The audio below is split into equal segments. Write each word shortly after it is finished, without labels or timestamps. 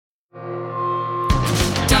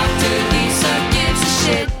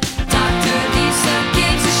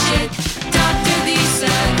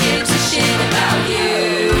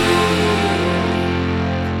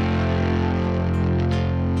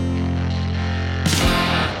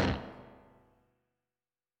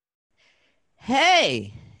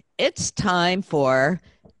Hey, it's time for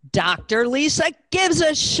Dr. Lisa Gives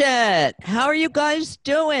a Shit. How are you guys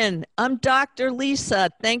doing? I'm Dr.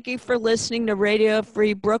 Lisa. Thank you for listening to Radio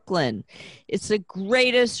Free Brooklyn. It's the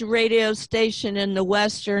greatest radio station in the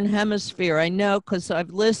Western Hemisphere. I know because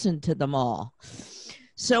I've listened to them all.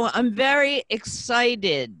 So I'm very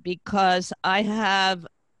excited because I have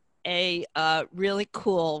a really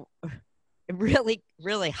cool, really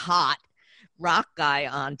hot rock guy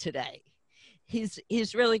on today.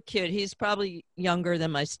 He's really cute. He's probably younger than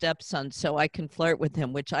my stepson, so I can flirt with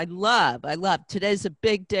him, which I love. I love. Today's a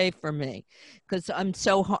big day for me because I'm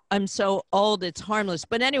so old. It's harmless.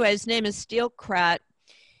 But anyway, his name is Steel Krat.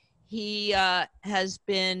 He has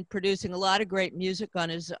been producing a lot of great music on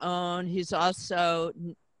his own. He's also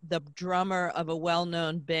the drummer of a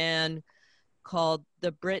well-known band called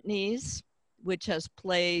the Britneys, which has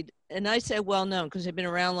played, and I say well-known because they've been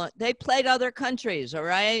around long. They played other countries, all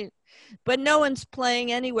right? But no one's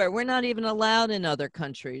playing anywhere. We're not even allowed in other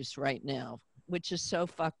countries right now, which is so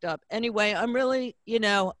fucked up. Anyway, I'm really,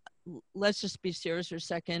 let's just be serious for a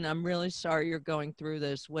second. I'm really sorry you're going through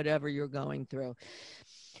this, whatever you're going through.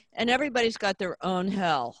 And everybody's got their own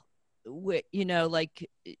hell.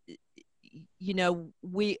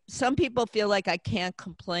 Some people feel like I can't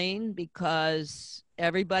complain because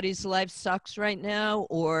everybody's life sucks right now,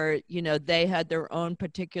 or, they had their own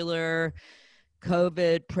particular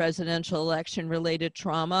COVID presidential election related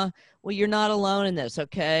trauma. Well, you're not alone in this,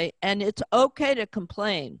 okay? And it's okay to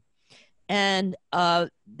complain. And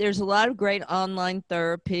there's a lot of great online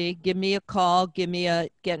therapy. Give me a call, get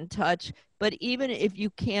in touch. But even if you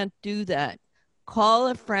can't do that, call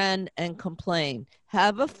a friend and complain.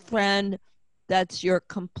 Have a friend that's your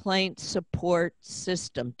complaint support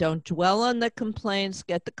system. Don't dwell on the complaints,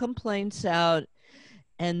 get the complaints out,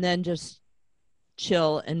 and then just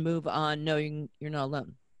chill and move on knowing you're not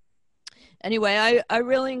alone. Anyway, I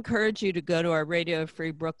really encourage you to go to our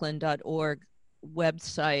radiofreebrooklyn.org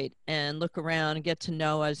website and look around and get to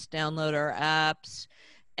know us, download our apps,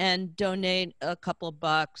 and donate a couple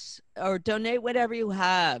bucks or donate whatever you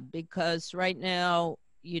have, because right now,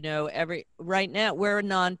 right now we're a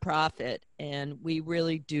nonprofit and we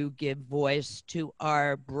really do give voice to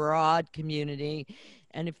our broad community.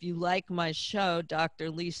 And if you like my show,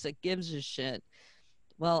 Dr. Lisa Gives a Shit,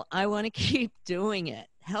 well, I want to keep doing it.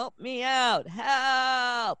 Help me out.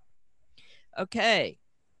 Help. Okay.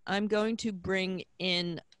 I'm going to bring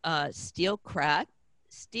in Steel Krat.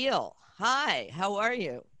 Steel, hi. How are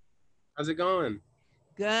you? How's it going?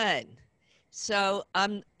 Good. So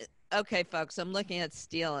okay, folks. I'm looking at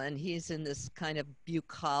Steel, and he's in this kind of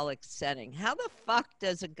bucolic setting. How the fuck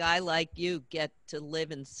does a guy like you get to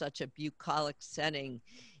live in such a bucolic setting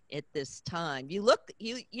at this time? You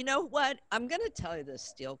know what? I'm going to tell you this,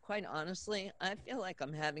 Steel. Quite honestly, I feel like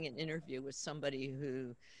I'm having an interview with somebody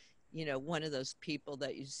who, one of those people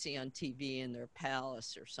that you see on TV in their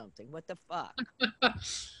palace or something. What the fuck?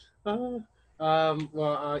 Oh,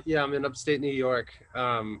 yeah, I'm in upstate New York.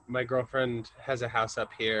 My girlfriend has a house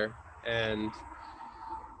up here, and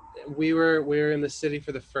we were in the city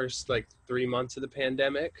for the first like 3 months of the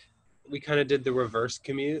pandemic. We kind of did the reverse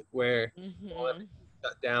commute where while Mm-hmm. everything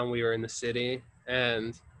shut down, we were in the city,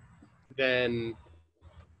 and then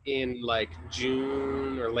in like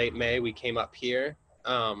June or late May, we came up here.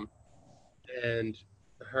 And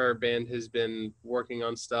her band has been working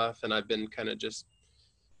on stuff, and I've been kind of just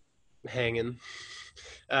hanging.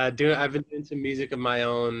 I've been doing some music of my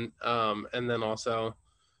own, and then also,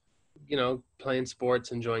 playing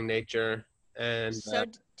sports, enjoying nature, and So,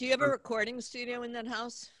 do you have a recording studio in that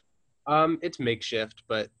house? it's makeshift,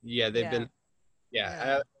 but yeah, they've Yeah. been. Yeah,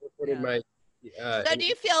 Yeah. I recorded Yeah. my. So do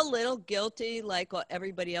you feel a little guilty like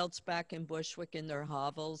everybody else back in Bushwick in their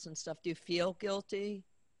hovels and stuff? Do you feel guilty?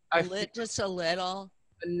 I Just a little?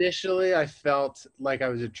 initially I felt like I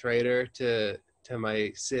was a traitor to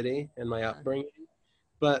my city and my Uh, upbringing,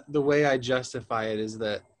 but the way I justify it is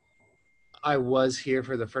that I was here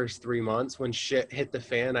for the first 3 months. When shit hit the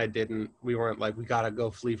fan, we weren't like, we gotta go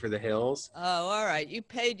flee for the hills. oh, all right. You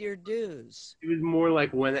paid your dues. It was more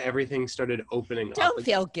like when everything started opening up Don't again.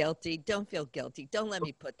 feel guilty. Don't feel guilty. Don't let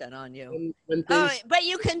me put that on you. When Oh, things, but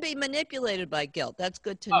you can be manipulated by guilt. That's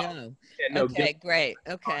good to oh, know. yeah, no, guilt Okay, great.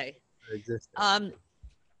 Okay. existed Um,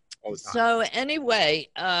 all the time. so anyway,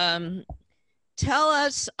 tell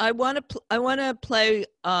us. I want to play.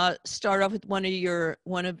 Start off with one of your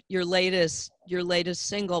latest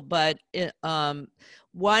single. But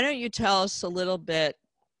why don't you tell us a little bit?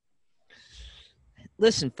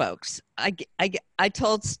 listen, folks, I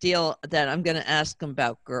told Steele that I'm going to ask him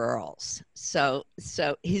about girls. So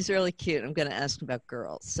he's really cute. I'm going to ask him about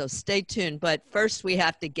girls. So stay tuned. But first we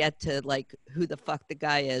have to get to like who the fuck the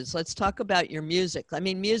guy is. Let's talk about your music. I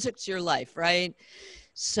mean, music's your life, right?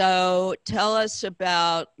 So tell us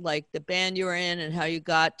about like the band you were in and how you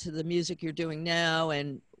got to the music you're doing now,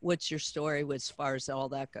 and what's your story as far as all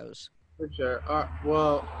that goes. For sure.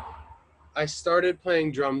 Well, I started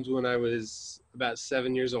playing drums when I was about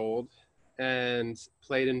 7 years old and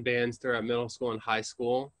played in bands throughout middle school and high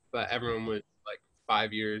school, but everyone was like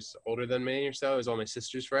 5 years older than me or so. It was all my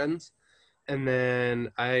sister's friends. And then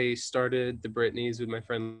I started the Britneys with my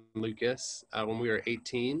friend Lucas when we were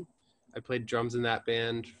 18. I played drums in that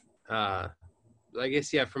band, I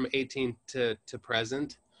guess, yeah, from 18 to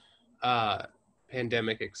present,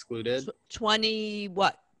 pandemic excluded. 20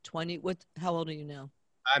 what? 20 what? How old are you now?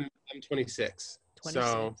 I'm 26. 26.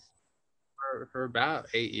 So for about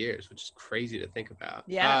 8 years, which is crazy to think about.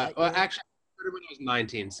 Yeah. Well, actually, I started when I was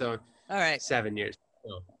 19, so All right. 7 years.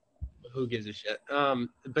 So who gives a shit?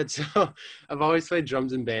 But so I've always played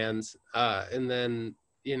drums in bands, and then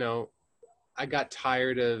I got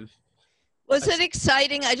tired of. Was it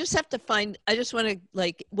exciting? I just want to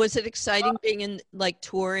like, was it exciting being in like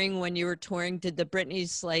touring when you were touring? Did the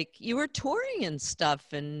Britneys like, you were touring and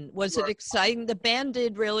stuff, and was it exciting? The band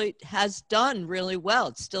has done really well.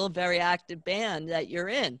 It's still a very active band that you're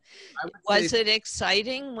in. Was it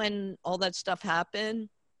exciting when all that stuff happened?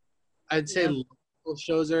 I'd say local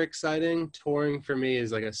shows are exciting. Touring for me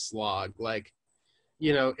is like a slog. Like,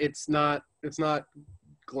 it's not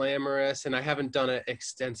glamorous, and I haven't done it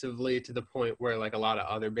extensively to the point where like a lot of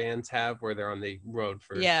other bands have, where they're on the road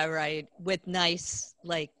for with nice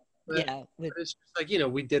like with it's just like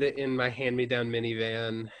we did it in my hand-me-down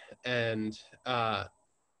minivan, and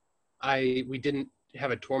we didn't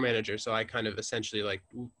have a tour manager, so I kind of essentially like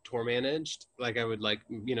tour managed. Like I would like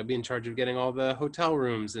be in charge of getting all the hotel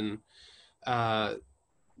rooms and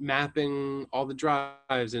mapping all the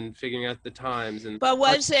drives and figuring out the times. And but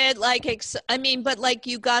was it like but like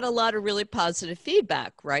you got a lot of really positive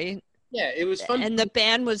feedback, right? Yeah, it was fun. And the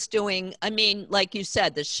band was doing, like you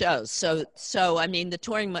said, the shows. So I mean,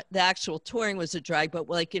 the actual touring was a drag, but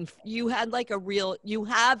like you had like you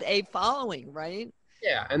have a following, right?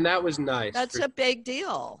 Yeah, and that was nice. That's a big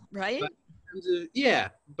deal, right?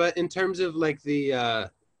 But in terms of like the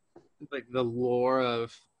lore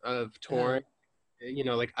of touring,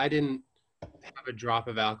 like I didn't have a drop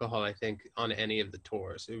of alcohol, I think, on any of the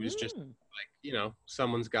tours. It was just like,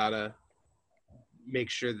 someone's got to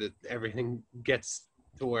make sure that everything gets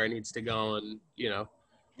to where it needs to go. And,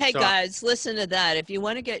 Hey, guys, listen to that. If you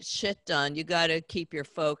want to get shit done, you got to keep your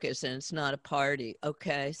focus, and it's not a party.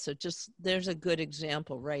 Okay. So there's a good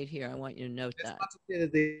example right here. I want you to note that. Not to say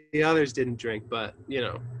that the others didn't drink, but,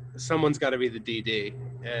 someone's got to be the DD.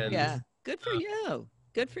 And yeah. Good for you.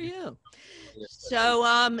 Good for you.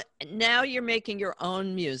 So now you're making your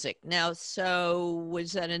own music. Now, so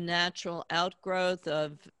was that a natural outgrowth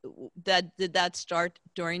of that? Did that start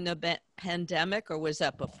during the pandemic, or was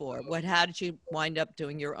that before? How did you wind up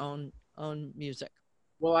doing your own music?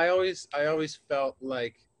 Well, I always felt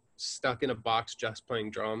like stuck in a box just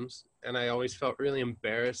playing drums, and I always felt really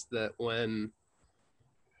embarrassed that when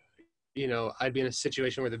I'd be in a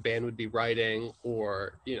situation where the band would be writing,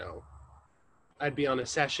 or I'd be on a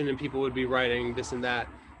session and people would be writing this and that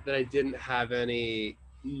I didn't have any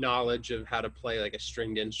knowledge of how to play like a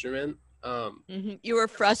stringed instrument. You were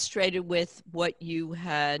frustrated with what you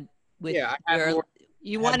had with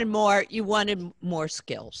you wanted more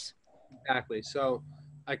skills. Exactly. So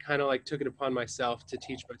I kind of like took it upon myself to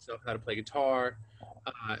teach myself how to play guitar.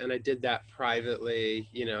 And I did that privately.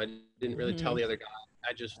 I didn't really tell the other guy.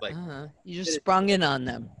 I just like, you just sprung it on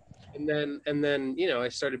them. And then, I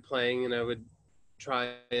started playing, and I would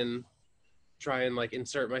try and like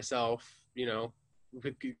insert myself,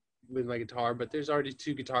 with my guitar, but there's already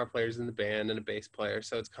 2 guitar players in the band and a bass player,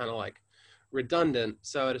 so it's kind of like redundant.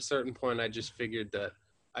 So at a certain point, I just figured that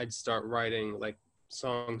I'd start writing like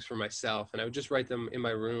songs for myself, and I would just write them in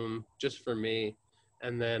my room just for me.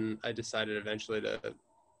 And then I decided eventually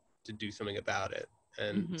to do something about it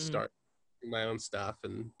and start my own stuff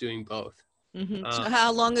and doing both. So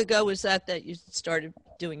how long ago was that you started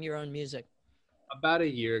doing your own music? About a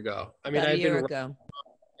year ago. I mean, I'd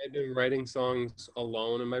been writing songs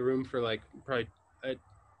alone in my room for like probably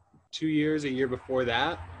 2 years, a year before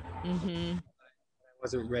that. I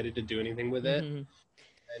wasn't ready to do anything with it. And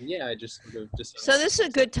I just sort of decided. So this is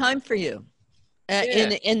a good time for you.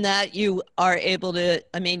 In that you are able to,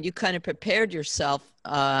 you kind of prepared yourself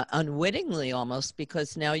unwittingly almost,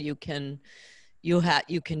 because now you can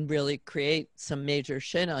you can really create some major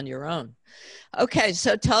shit on your own. Okay,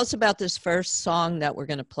 so tell us about this first song that we're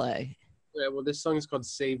going to play. Yeah, well, this song is called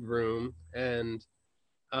Save Room, and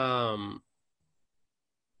um,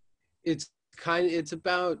 it's it's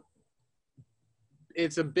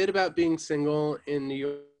a bit about being single in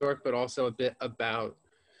New York, but also a bit about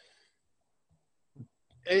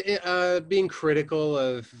being critical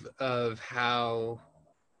of how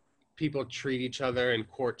people treat each other in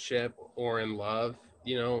courtship or in love.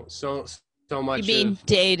 You know, so You much mean of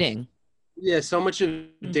dating? so much of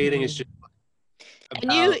dating is Mm-hmm. just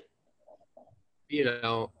And you, about, you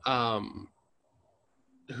know,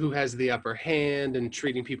 who has the upper hand and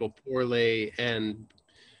treating people poorly, and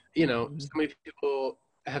you know, mm-hmm. so many people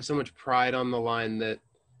have so much pride on the line that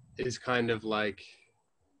is kind of like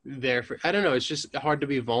there for, I don't know, it's just hard to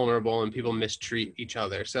be vulnerable and people mistreat each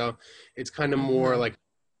other. So it's kind of more Uh-huh. like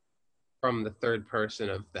from the third person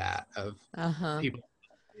of that, of Uh-huh. people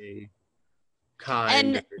being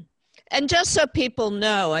kind. And and just so people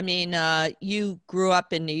know, I mean, you grew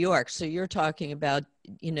up in New York, so you're talking about,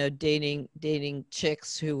 you know, dating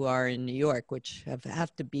chicks who are in New York, which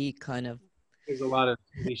have to be kind of There's a lot of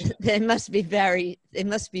shit. they must be very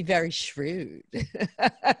shrewd.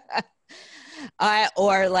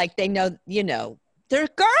 Or like they know, you know, they're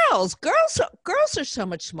girls are so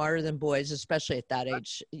much smarter than boys, especially at that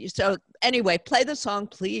age. So anyway, play the song,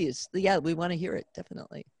 please. Yeah, we want to hear it,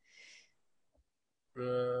 definitely.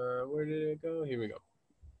 Where did it go? Here we go.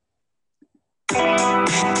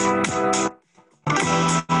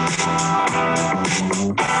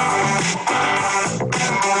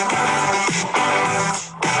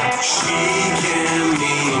 She can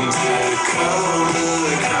mean to come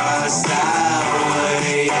across that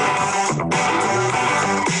way.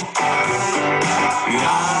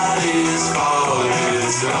 Not his fault,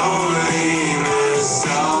 his loneliness,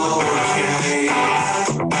 okay.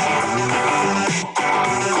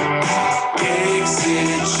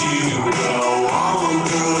 Exit you, go on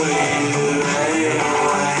through you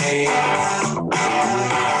anyway.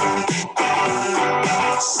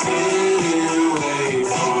 Sitting wait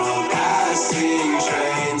for passing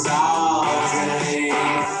trains all day.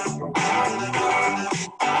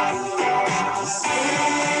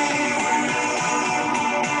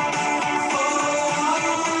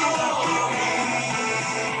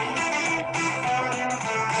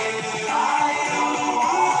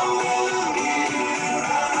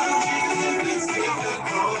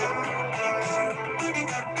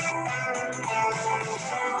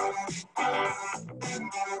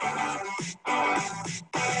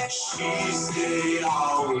 She stay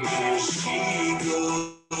on me, she go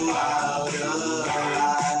out of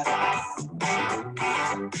life.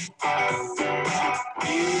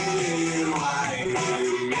 Being like a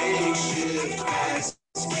makeshift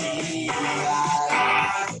pesky life.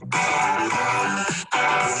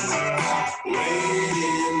 Wait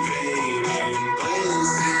in vain in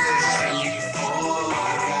places she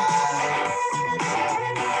forgot.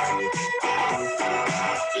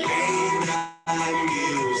 Late night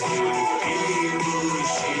music, people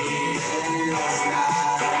she is not.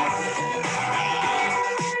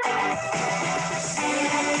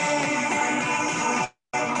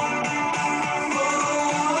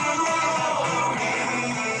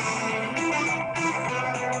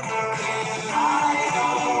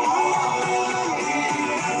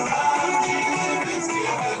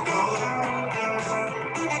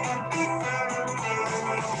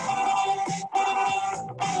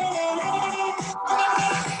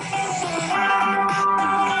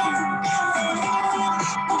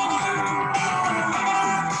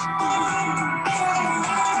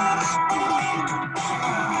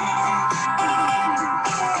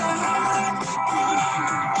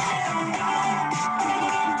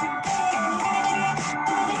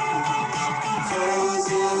 Close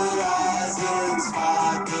your eyes and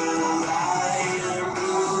spot the lion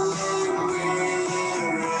moving with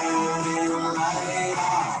red and light.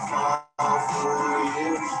 I'll fall for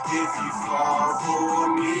you if you fall for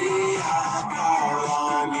me. I'll call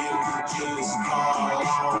on you, just call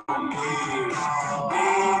on me.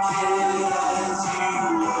 Naked as you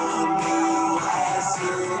wonder why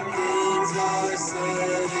some things are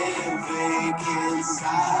said in vacant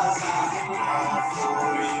sighs. I'll call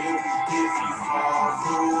for you if you fall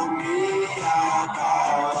for me. I'll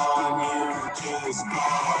call on you, just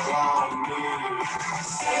call on me.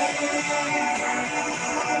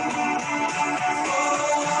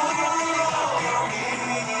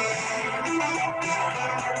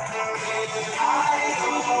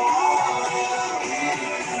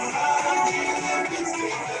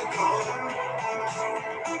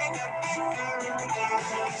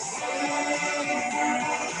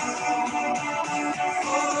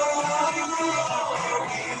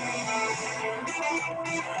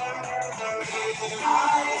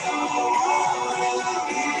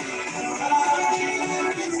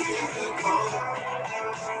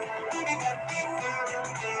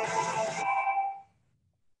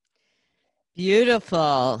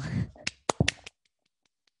 Beautiful.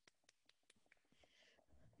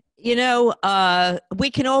 We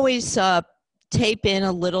can always tape in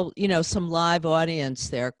a little, some live audience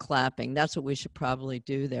there clapping. That's what we should probably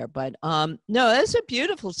do there. But no, that's a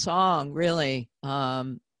beautiful song, really.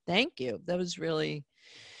 Thank you. That was really,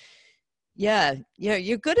 yeah.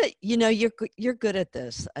 You're good at, you're good at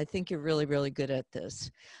this. I think you're really, really good at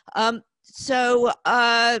this. So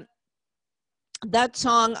that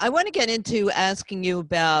song, I want to get into asking you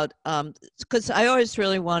about, because I always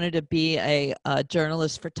really wanted to be a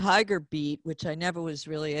journalist for Tiger Beat, which I never was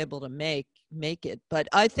really able to make it. But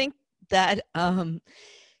I think that,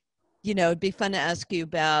 it'd be fun to ask you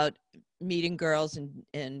about meeting girls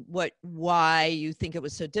and why you think it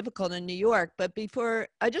was so difficult in New York. But before,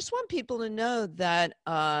 I just want people to know that,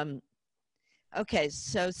 okay,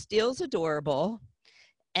 so Steele's adorable.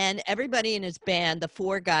 And everybody in his band, the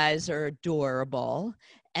four guys, are adorable.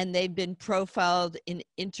 And they've been profiled in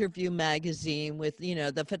Interview magazine with,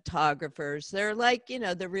 the photographers. They're like,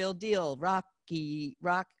 the real deal,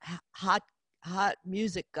 hot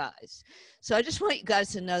music guys. So I just want you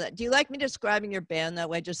guys to know that. Do you like me describing your band that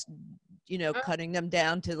way? Just, cutting them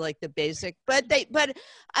down to like the basic. But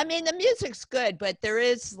I mean, the music's good, but there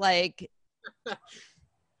is like...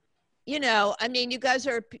 you guys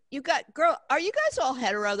are you guys all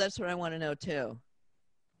hetero? That's what I want to know too.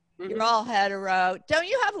 Mm-hmm. You're all hetero. Don't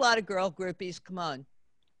you have a lot of girl groupies? Come on.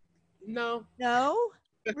 No.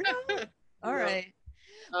 Really? All right.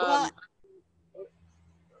 Well,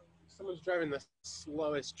 someone's driving the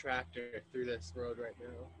slowest tractor through this road right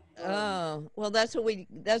now. Oh, well, that's what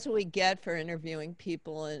we get for interviewing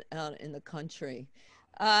people out in the country.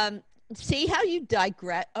 See how you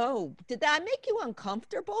digress. Oh, did that make you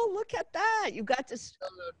uncomfortable? Look at that. You got this.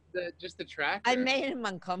 Just the track. I made him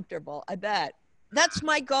uncomfortable. I bet. That's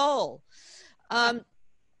my goal. But,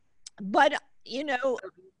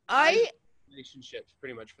 relationships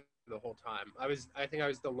pretty much for the whole time. I think I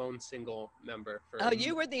was the lone single member.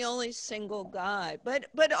 You were the only single guy.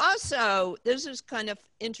 But also, this is kind of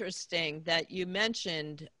interesting that you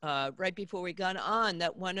mentioned right before we got on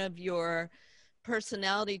that one of your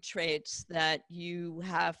personality traits that you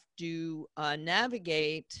have to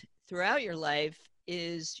navigate throughout your life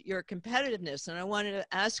is your competitiveness. And I wanted to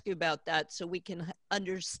ask you about that so we can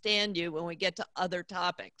understand you when we get to other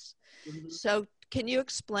topics. Mm-hmm. So can you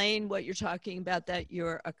explain what you're talking about, that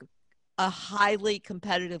you're a highly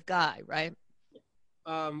competitive guy, right?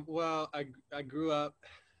 Well, I grew up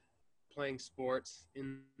playing sports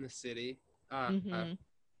in the city,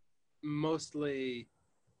 mostly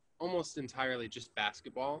almost entirely just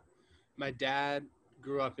basketball. My dad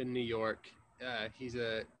grew up in New York. He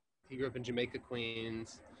grew up in Jamaica,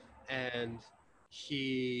 Queens, and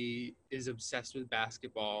he is obsessed with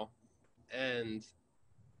basketball and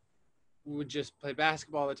would just play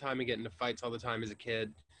basketball all the time and get into fights all the time as a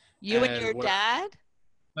kid. You and your dad?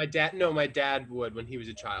 My dad would when he was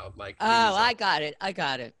a child. I got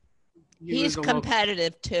it. He's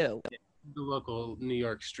competitive too. The local New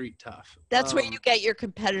York street tough. That's where you get your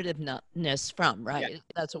competitiveness from, right? Yeah.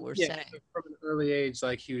 That's what we're saying. So from an early age,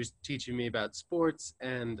 he was teaching me about sports,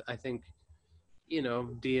 and I think,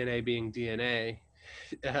 DNA being DNA,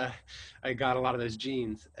 I got a lot of those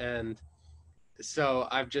genes, and so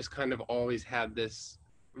I've just kind of always had this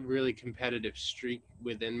really competitive streak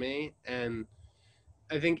within me, and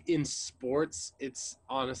I think in sports, it's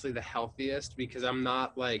honestly the healthiest because I'm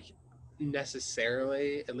not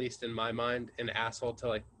necessarily, at least in my mind, an asshole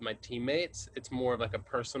to my teammates. It's more of a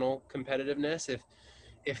personal competitiveness.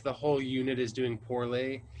 If the whole unit is doing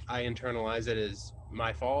poorly, I internalize it as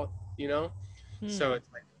my fault, So it's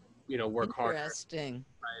work harder, try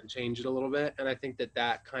and change it a little bit. And I think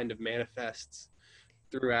that kind of manifests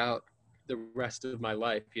throughout the rest of my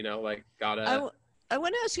life, I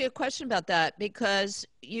want to ask you a question about that, because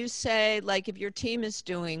you say if your team is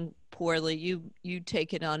doing poorly, you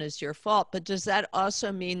take it on as your fault. But does that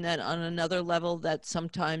also mean that on another level that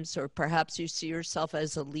sometimes, or perhaps you see yourself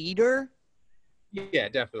as a leader? Yeah,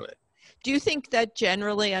 definitely. Do you think that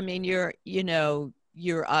generally,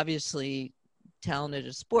 you're obviously talented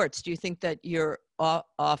at sports. Do you think that you're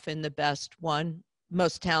often the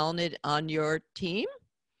most talented on your team?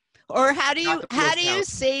 Or how do you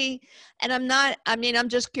see, and I'm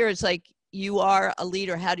just curious, you are a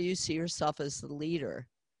leader. How do you see yourself as the leader?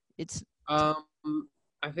 I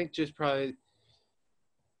think just probably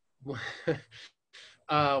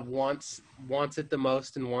wants it the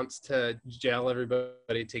most and wants to gel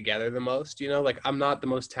everybody together the most. I'm not the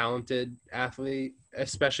most talented athlete,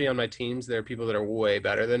 especially on my teams. There are people that are way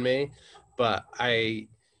better than me, but I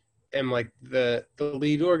am the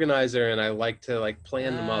lead organizer, and I like to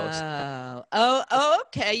plan the most.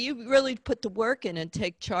 Okay. You really put the work in and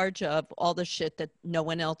take charge of all the shit that no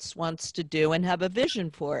one else wants to do and have a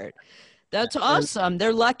vision for it. That's And awesome.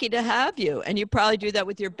 They're lucky to have you. And you probably do that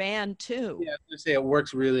with your band too. yeah, I was gonna say it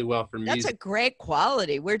works really well for That's a music great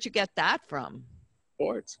quality. Where'd you get that from?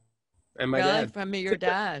 sports. And my Really? dad. From your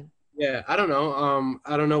dad? Yeah, I don't know.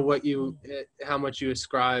 I don't know what how much you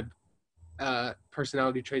ascribe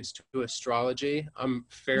personality traits to astrology. I'm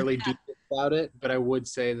fairly deep about it, but I would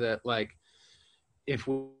say that like if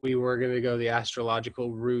we were going to go the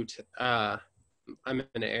astrological route, I'm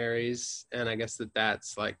an Aries, and I guess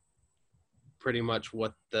that's like pretty much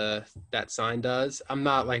what that sign does. I'm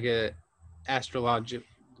not like a astrological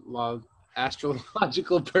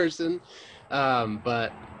astrological person,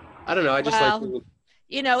 but I don't know. I just like Well,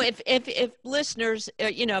 you know, if listeners,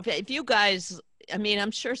 you know, if you guys, I mean,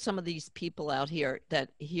 I'm sure some of these people out here that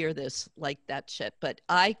hear this like that shit, but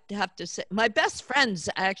I have to say, my best friend's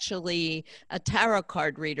actually a tarot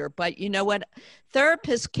card reader, but you know what?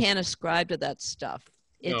 Therapists can't ascribe to that stuff.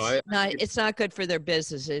 no, It's not good for their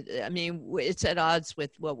business. I mean, it's at odds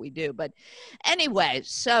with what we do. But anyway,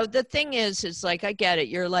 so the thing is like, I get it.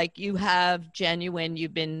 You're like, you have genuine,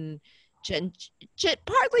 you've been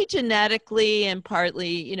partly genetically and partly,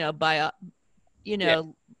 you know, by, you yeah,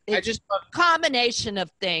 know, I it's just a combination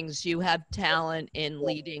of things. You have talent in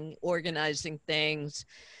leading, organizing things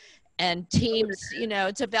and teams. You know,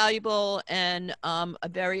 it's a valuable and a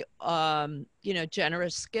very, you know,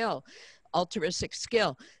 generous skill, altruistic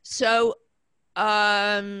skill. So,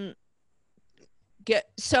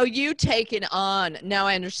 so you take it on. Now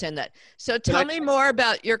I understand that. So tell me more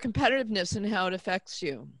about your competitiveness and how it affects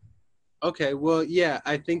you. okay. Well, yeah,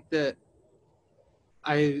 I think that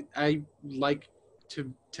I like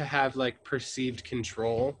to have like perceived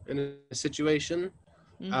control in a situation,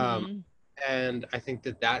 um, Mm-hmm. and I think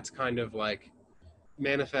that that's kind of like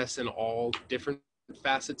manifests in all different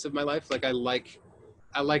facets of my life. Like I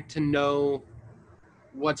like to know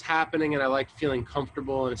what's happening, and I like feeling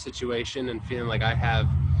comfortable in a situation and feeling like I have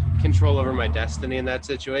control over my destiny in that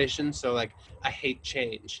situation. So like I hate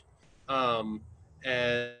change, um,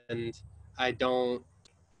 and I don't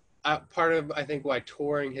part of I think why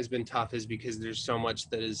touring has been tough is because there's so much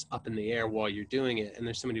that is up in the air while you're doing it, and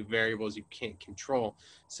there's so many variables you can't control.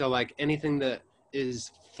 So like anything that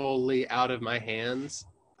is fully out of my hands,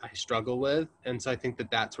 I struggle with, and so I think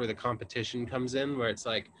that that's where the competition comes in, where it's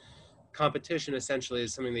like competition essentially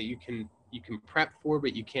is something that you can prep for,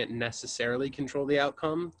 but you can't necessarily control the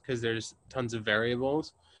outcome because there's tons of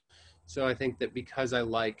variables. So I think that because I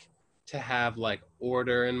like to have like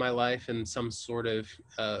order in my life and some sort of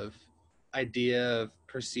idea of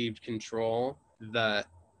perceived control, that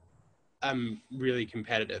I'm really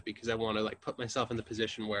competitive because I want to like put myself in the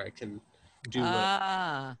position where I can do what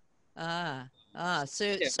Ah, ah,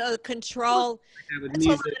 So, yeah, so control, with that's a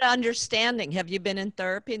lot music. of understanding. Have you been in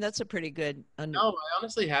therapy? That's a pretty good. No, I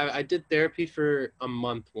honestly have. I did therapy for a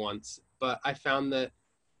month once, but I found that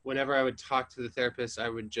whenever I would talk to the therapist, I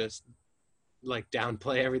would just like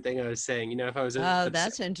downplay everything I was saying. You know, if I was Oh, upset,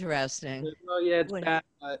 that's interesting. oh yeah, it's What, bad,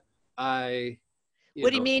 but I, you what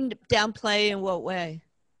do you know, mean downplay in what way?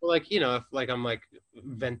 well, like, you know, if like I'm like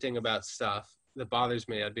venting about stuff that bothers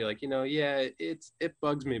me, I'd be like, you know, yeah, it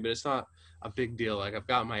bugs me, but it's not a big deal. Like I've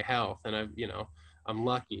got my health, and I've, you know, I'm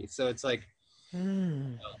lucky. So it's like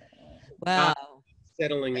Hmm. not Wow.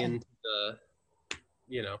 settling into the,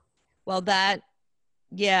 you know, Well, that,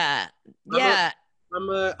 yeah, I'm a yeah. I'm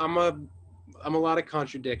a I'm a I'm a lot of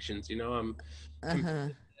contradictions. You know, Uh-huh.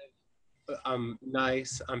 I'm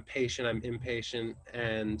nice, I'm patient, I'm impatient,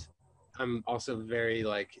 and I'm also very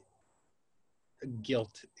like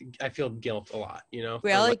guilt. I feel guilt a lot, you know,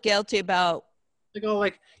 for Really guilty about, like oh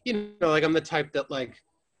like you know like I'm the type that like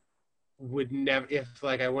would never, if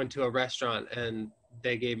like I went to a restaurant and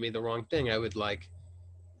they gave me the wrong thing, I would like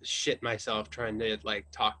shit myself trying to like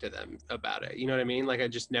talk to them about it. You know what I mean? Like I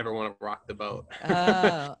just never want to rock the boat.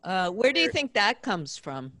 where do you think that comes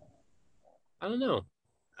from? I don't know.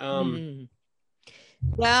 Um, Hmm.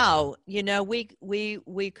 Wow, you know, we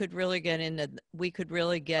could really get into we could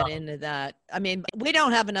really get into that. I mean, we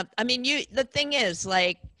don't have enough. I mean, you the thing is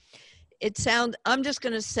like it sounds I'm just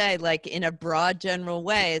going to say like in a broad general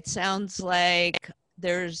way, it sounds like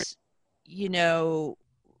there's you know,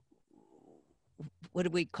 what do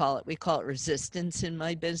we call it? We call it resistance in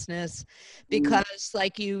my business because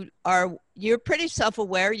like you're pretty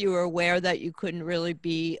self-aware. You were aware that you couldn't really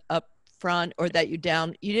be up front or that you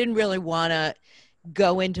didn't really want to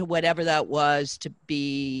go into whatever that was to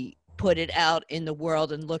be put it out in the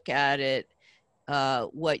world and look at it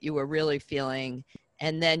what you were really feeling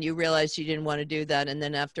and then you realized you didn't want to do that, and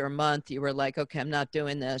then after a month you were like, okay, I'm not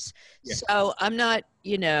doing this. Yeah. So I'm not,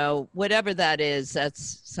 you know, whatever that is,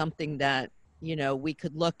 that's something that, you know, we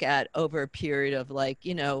could look at over a period of like,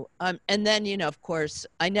 you know, and then, you know, of course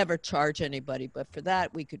I never charge anybody, but for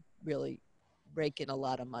that we could really rake in a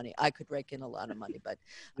lot of money. I could rake in a lot of money, but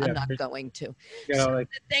I'm Yeah. not going to. You So know, like,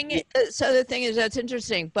 the thing is, that's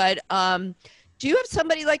interesting, but do you have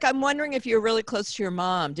somebody, like, I'm wondering if you're really close to your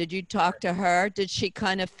mom. Did you talk to her? Did she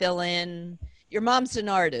kind of fill in? Your mom's an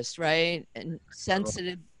artist, right? And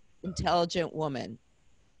sensitive, intelligent woman.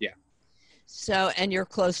 yeah. So, and you're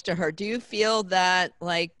close to her. Do you feel that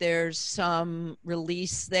like there's some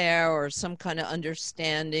release there or some kind of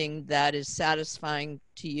understanding that is satisfying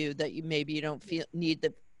to you, that you maybe you don't feel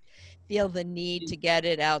the need to get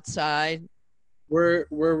it outside? We're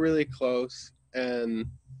really close, and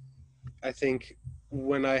I think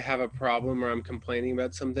when I have a problem or I'm complaining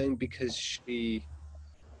about something, because she,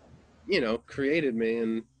 created me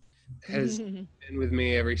and has been with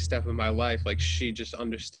me every step of my life, like she just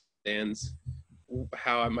understands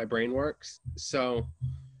how my brain works. So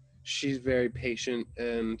she's very patient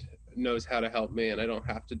and knows how to help me, and I don't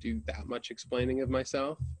have to do that much explaining of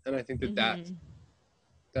myself. And I think that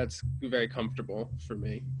that's very comfortable for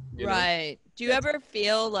me. Right. Do you ever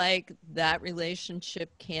feel like that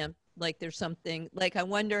relationship can't, like there's something, like I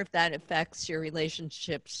wonder if that affects your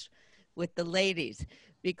relationships with the ladies,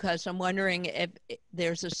 because I'm wondering if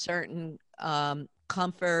there's a certain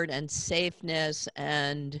comfort and safeness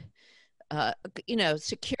and, you know,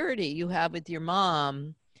 security you have with your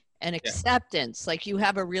mom, and Yeah. acceptance, like you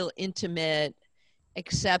have a real intimate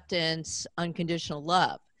acceptance, unconditional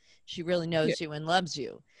love. She really knows you and loves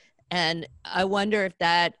you. And I wonder if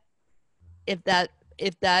that if that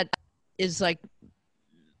if that is like,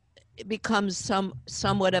 it becomes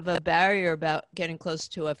somewhat of a barrier about getting close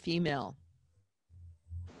to a female,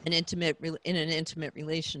 in an intimate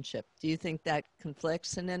relationship. Do you think that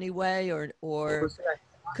conflicts in any way, or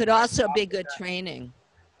could also be good training?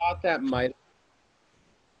 thought that might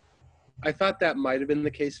I thought that might have been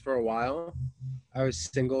the case for a while. I was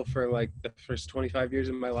single for like the first 25 years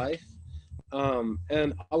of my life.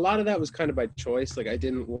 And a lot of that was kind of by choice. Like I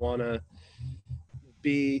didn't want to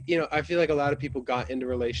be, I feel like a lot of people got into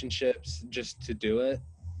relationships just to do it,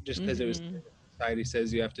 just because it was what society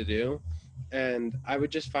says you have to do. And I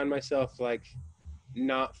would just find myself like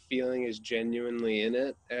not feeling as genuinely in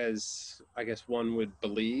it as I guess one would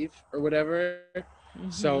believe or whatever.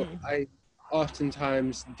 So I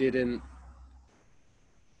oftentimes didn't,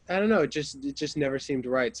 I don't know, it just never seemed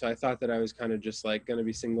right. So I thought that I was kind of just like going to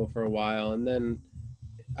be single for a while, and then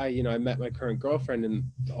I met my current girlfriend, and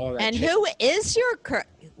all that And changed. who is your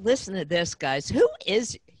listen to this, guys, who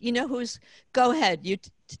is, you know, who's, go ahead, you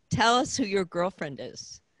tell us who your girlfriend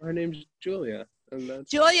is. Her name's Julia, and that's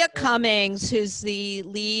Julia Cummings, who's the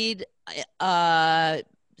lead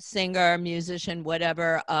singer, musician,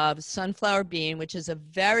 whatever, of Sunflower Bean, which is a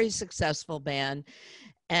very successful band.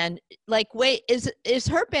 And like, wait, is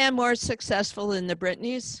her band more successful than the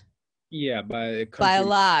Britneys? yeah, By a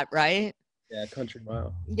lot, right? Yeah, country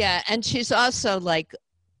mile. Yeah, and she's also like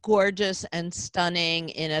gorgeous and stunning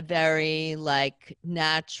in a very like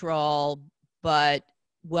natural but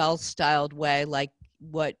well-styled way, like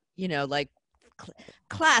what, you know, like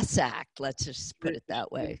class act, let's just put it that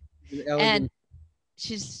way. And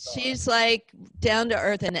she's like down to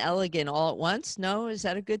earth and elegant all at once. No, is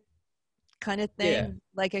that a good kind of thing? Yeah.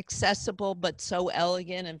 Like accessible but so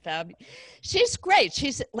elegant and fabulous. She's great.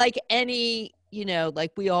 She's like any, you know,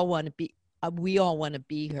 like we all want to be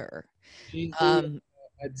her.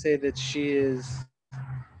 I'd say that she is.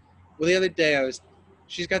 Well, the other day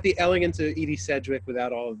she's got the elegance of Edie Sedgwick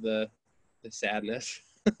without all of the sadness.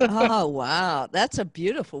 Oh wow, that's a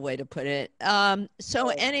beautiful way to put it. So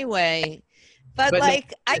anyway, but no,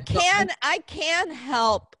 like I can't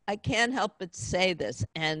help but say this,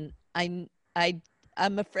 and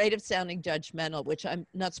I'm afraid of sounding judgmental, which I'm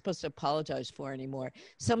not supposed to apologize for anymore.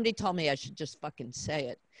 Somebody told me I should just fucking say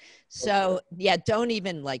it. So yeah, don't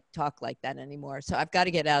even like talk like that anymore. So I've got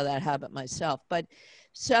to get out of that habit myself. But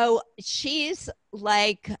so she's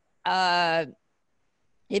like, if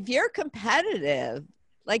you're competitive,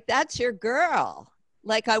 like that's your girl.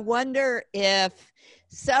 Like I wonder if,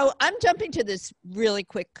 so I'm jumping to this really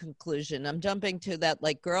quick conclusion. I'm jumping to that,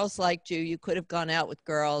 like girls liked you. You could have gone out with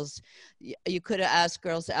girls. You could have asked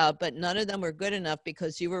girls out, but none of them were good enough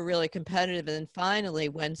because you were really competitive. And then finally,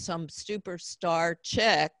 when some superstar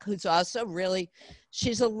chick, who's also really,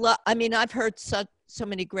 she's a lot, I mean, I've heard so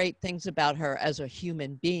many great things about her as a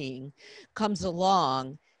human being, comes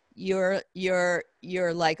along, you're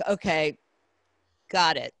like, okay,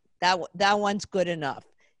 got it. That one's good enough.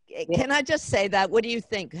 Well, Can I just say that? What do you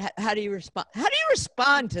think? How do you respond? How do you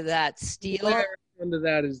respond to that, the way I Steele? respond to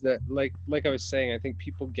that is that, like I was saying, I think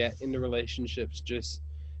people get into relationships just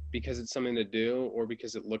because it's something to do or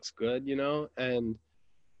because it looks good, you know, and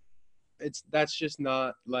that's just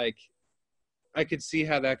not like, I could see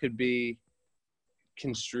how that could be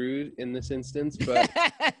construed in this instance, but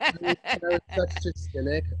I was such a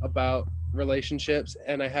cynic about relationships,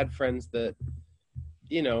 and I had friends that,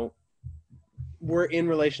 you know, were in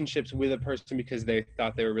relationships with a person because they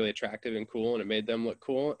thought they were really attractive and cool, and it made them look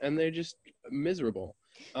cool, and they're just miserable.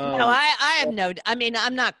 No, Um, I have no. I mean,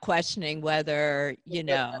 I'm not questioning whether you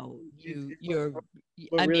but know it's you're.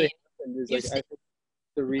 what I mean, really happened is, you like, I see, think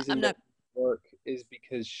the I'm reason that not. it work is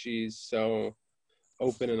because she's so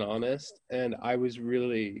open and honest, and I was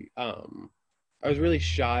really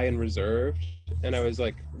shy and reserved, and I was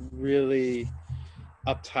like really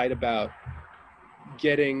uptight about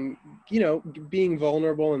getting, you know, being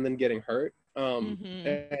vulnerable and then getting hurt. Mm-hmm,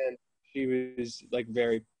 And she was like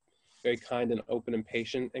very, very kind and open and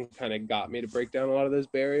patient, and kind of got me to break down a lot of those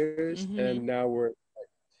barriers. mm-hmm. And now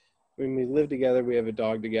when we live together, we have a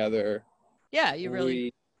dog together. Yeah, you really.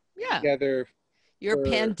 We Yeah, together you're for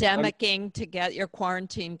pandemicking together. You're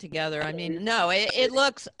quarantined together. I mean, no, it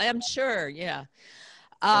looks. I'm sure. Yeah.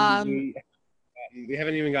 and Um, we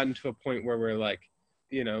haven't even gotten to a point where we're like,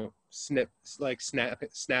 you know,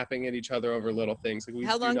 snapping at each other over little things. Like, we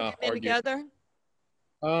how do long have you not been argue. together?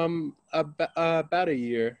 About a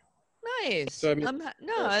year. Nice. So I mean,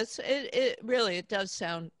 No, it really it does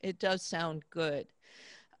sound good.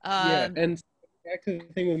 yeah. Um, And back to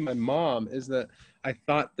the thing with my mom is that I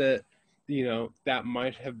thought that, you know, that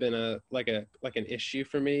might have been like an issue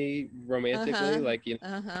for me romantically, uh-huh. like, you know,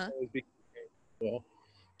 Uh-huh. always be faithful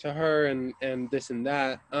to her and this and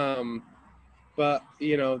that. But,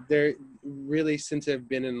 you know, there really, since I've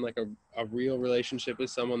been in like a real relationship with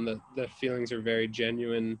someone that the feelings are very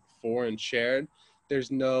genuine for and shared,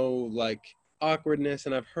 there's no like awkwardness.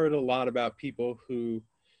 And I've heard a lot about people who,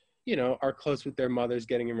 you know, are close with their mothers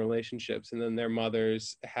getting in relationships, and then their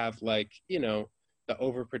mothers have, like, you know, the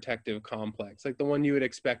overprotective complex, like the one you would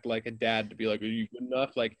expect like a dad to be like, are you good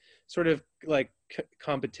enough, like sort of like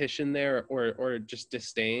competition there, or just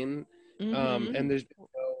disdain. Mm-hmm. And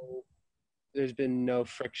there's been no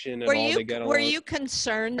friction at all. They get Were along. you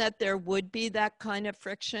concerned that there would be that kind of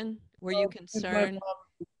friction? Were you Because concerned?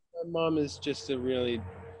 my mom is just a really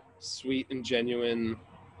sweet and genuine,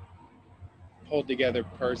 pulled together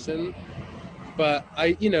person. But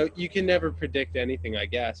I, you know, you can never predict anything, I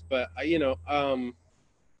guess. But you know,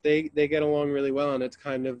 they get along really well, and it's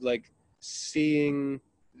kind of like seeing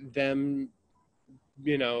them,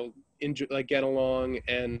 you know, enjoy, like, get along,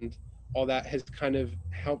 and all that has kind of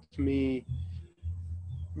helped me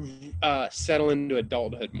settle into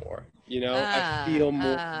adulthood more. You know, I Ah, feel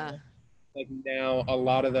more ah. like now a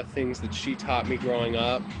lot of the things that she taught me growing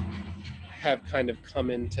up have kind of come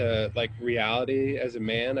into like reality as a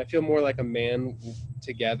man. I feel more like a man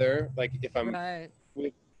together, like if I'm Right.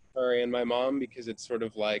 with her and my mom, because it's sort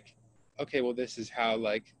of like, okay, well, this is how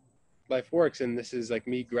like life works, and this is like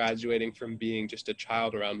me graduating from being just a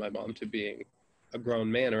child around my mom to being a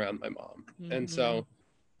grown man around my mom. And Mm-hmm. so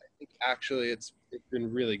I think actually it's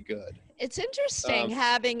been really good. It's interesting um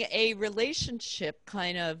having a relationship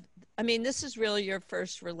kind of. I mean, this is really your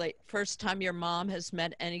first time your mom has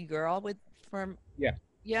met any girl with from. yeah,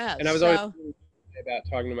 Yeah, and I was always so really shy about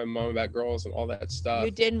talking to my mom about girls and all that stuff.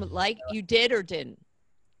 you did or didn't?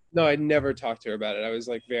 No, I never talked to her about it. I was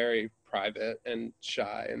like very private and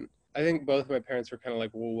shy, and I think both my parents were kind of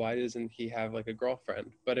like, well, why doesn't he have like a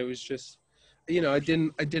girlfriend? But it was just, you know, I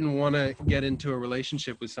didn't want to get into a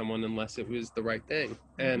relationship with someone unless it was the right thing.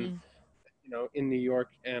 And, Mm-hmm. you know, in New York,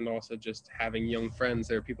 and also just having young friends,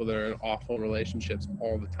 there are people that are in awful relationships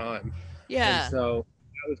all the time. And Yeah. so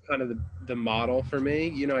that was kind of the model for me.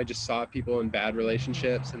 You know, I just saw people in bad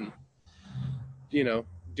relationships, and, you know,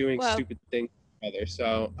 doing Well, stupid things together.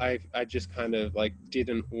 So I just kind of like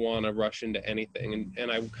didn't want to rush into anything,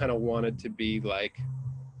 and I kind of wanted to be like,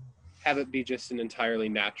 have it be just an entirely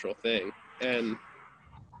natural thing. And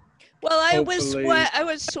well, hopefully I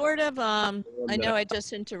was sort of I one know that I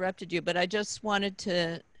just interrupted you, but I just wanted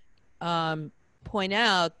to um point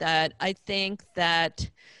out that I think that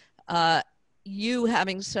uh you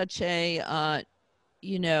having such a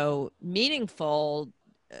you know, meaningful,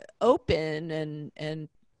 open and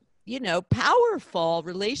you know, powerful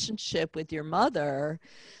relationship with your mother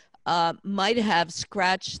might have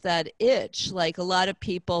scratched that itch. Like a lot of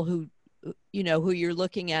people who, you know, who you're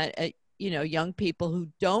looking at young people who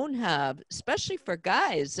don't have, especially for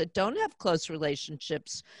guys that don't have close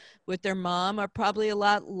relationships with their mom, are probably a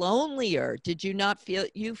lot lonelier. Did you not feel,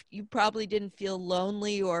 you probably didn't feel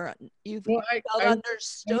lonely, or you Well, felt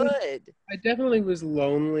understood? I definitely was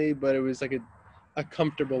lonely, but it was like a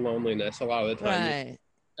comfortable loneliness a lot of the time. Right.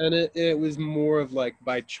 And it was more of like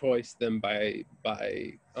by choice than by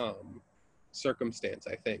circumstance,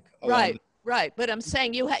 I think. A lot of Right, right. But I'm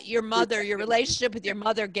saying you had your mother, your relationship with your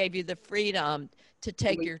mother gave you the freedom to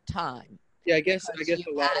take the your time yeah, I because guess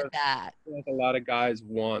you had that. like a lot of guys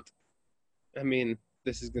want. I mean,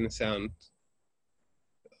 this is gonna sound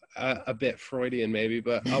a bit Freudian maybe,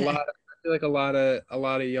 but I feel like a lot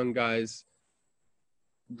of young guys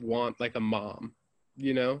want like a mom,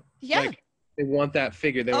 you know, Yeah. like they want that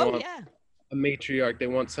figure. They Oh, want yeah. a matriarch. They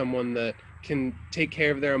want someone that can take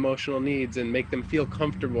care of their emotional needs and make them feel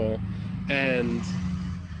comfortable. And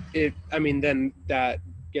I mean, then that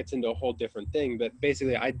gets into a whole different thing. But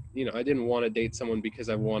basically, I didn't want to date someone because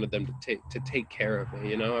I wanted them to take care of me.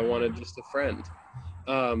 You know, I wanted just a friend.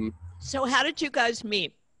 Um, So how did you guys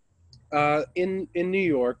meet? in New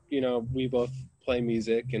York, you know, we both play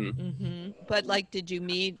music and But like, did you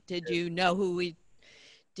meet? Did you know who we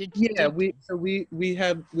yeah, did? we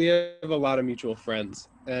have a lot of mutual friends,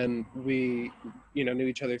 and we, you know, knew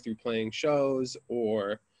each other through playing shows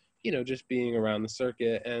or, you know, just being around the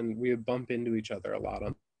circuit, and we would bump into each other a lot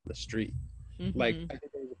on the street. Like Mm-hmm. I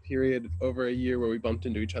think there was a period over a year where we bumped into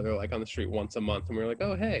each other like on the street once a month, and we were like,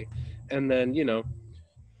 oh hey, and then you know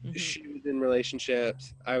Mm-hmm. she was in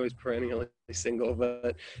relationships, I was perennially single,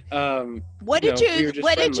 but What you did know you we were just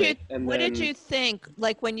what did you friendly, and what did then you think,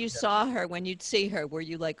 like when you saw her, when you'd see her, were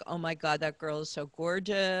you like, oh my God, that girl is so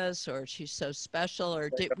gorgeous, or she's so special, or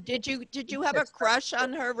did you have a crush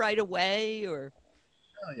on her right away, or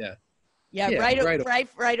oh yeah, yeah, yeah, right.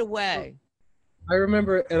 right away? I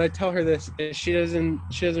remember, and I tell her this, and she doesn't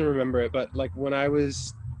remember it, but like when I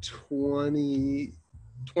was 20,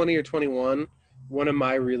 20 or 21, one of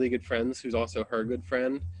my really good friends, who's also her good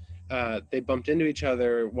friend, they bumped into each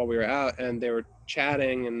other while we were out, and they were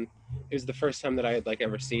chatting, and it was the first time that I had like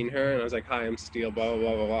ever seen her, and I was like, "Hi, I'm Steele," blah blah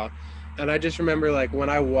blah blah blah, and I just remember like when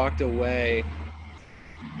I walked away,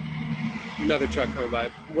 another truck coming by.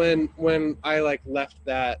 When I like left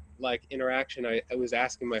that like interaction, I was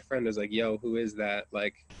asking my friend, I was like, "Yo, who is that?"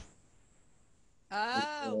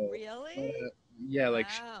 Oh, Uh, really? yeah, like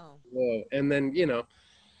Wow. whoa. And then you know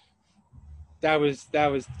that was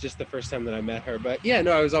just the first time that I met her. But yeah,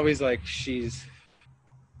 no, I was always like, she's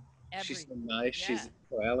Every so nice, Yeah. she's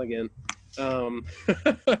so elegant. Um,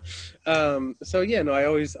 so yeah, no, I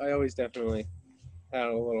always definitely had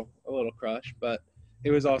a little crush, but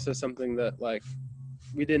it was also something that like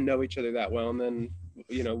we didn't know each other that well, and then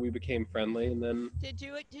you know we became friendly, and then Did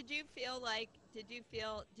you feel like,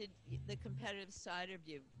 the competitive side of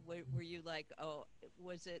you, were you like, oh,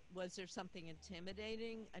 was there something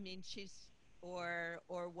intimidating? I mean, or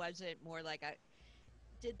was it more like,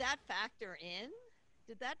 did that factor in?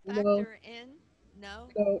 Did that no, factor in? No?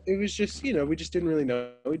 no, it was just you know we just didn't really know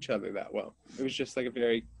each other that well. It was just like a very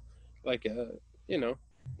like you know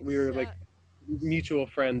we were So like mutual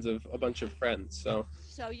friends of a bunch of friends. So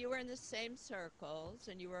so you were in the same circles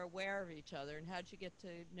and you were aware of each other, and how'd you get to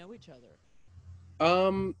know each other?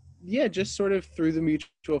 yeah, just sort of through the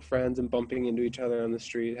mutual friends and bumping into each other on the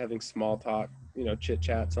street, having small talk, you know, chit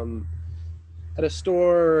chats on at a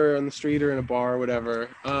store or on the street or in a bar or whatever.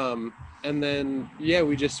 And then yeah,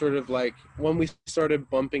 we just sort of like when we started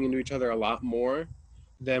bumping into each other a lot more,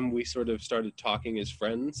 then we sort of started talking as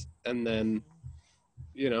friends, and then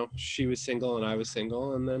you know she was single and I was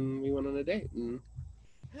single, and then we went on a date. And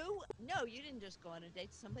Who? No, you didn't just go on a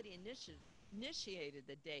date. Somebody initiated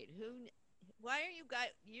the date. Why are you guys?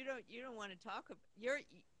 You don't want to talk about.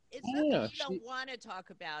 It's not that yeah, you don't want to talk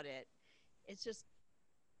about it. It's just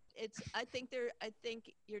it's. I think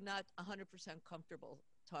you're not 100% comfortable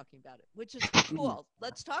talking about it, which is cool.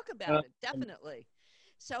 Let's talk about it. um, Definitely.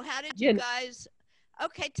 So how did you yeah, guys?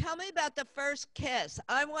 Okay, tell me about the first kiss.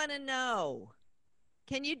 I want to know.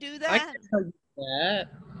 Can you do I that? can't tell you that.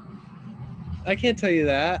 I can't tell you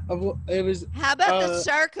that. It was How about the uh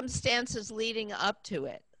circumstances leading up to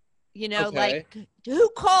it? Like okay. who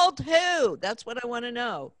called who? That's what I want to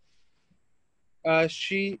know.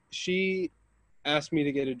 She asked me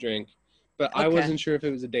to get a drink, but I Okay. wasn't sure if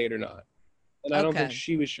it was a date or not, and I don't think Okay.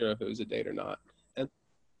 she was sure if it was a date or not. And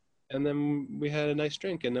and then we had a nice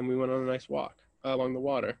drink, and then we went on a nice walk along the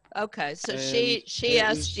water, Okay. So and she it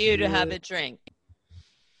asked was you to have a drink.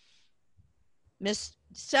 Miss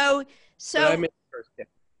so that I so made the first kiss.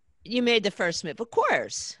 you made the first move. Of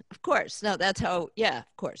course. Of course. No, that's how, yeah,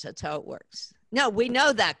 of course. That's how it works. No, we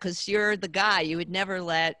know that because you're the guy. You would never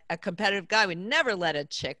let a competitive guy would never let a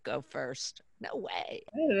chick go first. No way.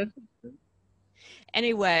 Yeah,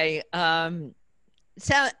 Anyway,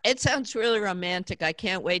 it sounds really romantic. I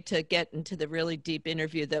can't wait to get into the really deep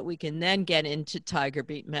interview that we can then get into Tiger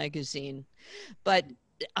Beat magazine. But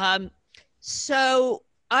um, so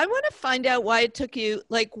I want to find out why it took you.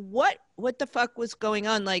 Like, what the fuck was going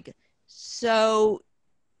on? Like, so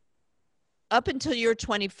up until you're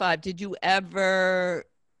 25, did you ever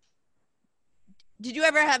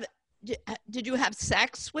have did you have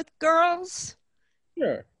sex with girls?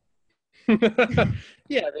 sure.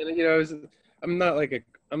 Yeah, I mean, I'm not like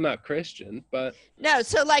I'm not Christian, but No,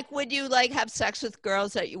 so like would you like have sex with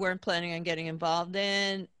girls that you weren't planning on getting involved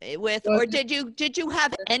in with, well, or did you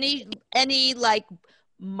have any like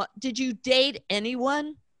did you date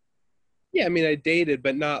anyone? yeah, I mean, I dated,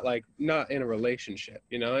 but not in a relationship.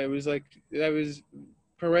 It was like I was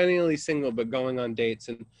perennially single, but going on dates,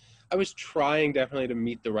 and I was trying definitely to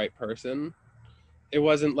meet the right person. It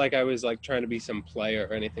wasn't like I was like trying to be some player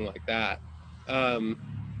or anything like that. Um,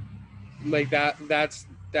 like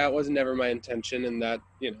that was never my intention, and that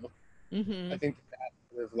I Mm-hmm. think that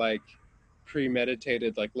kind of like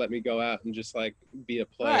premeditated, like let me go out and just like be a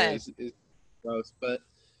player Right. is gross. But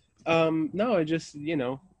no, I just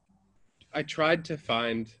I tried to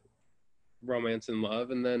find romance and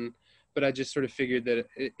love, and then but I just sort of figured that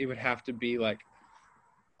it would have to be like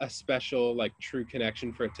a special like true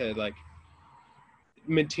connection for it to like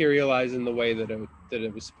materialize in the way that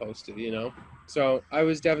it was supposed to. So I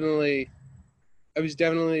was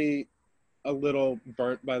definitely a little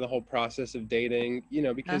burnt by the whole process of dating,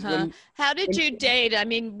 because Uh-huh. How did when you date? I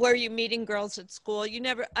mean, were you meeting girls at school?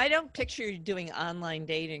 I don't picture you doing online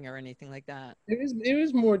dating or anything like that. it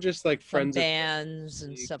was more just like From friends of bands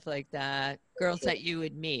and stuff like that. Girls that you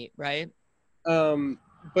would meet, right? um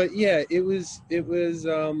but yeah, it was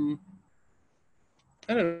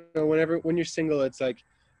I don't know, when you're single, it's like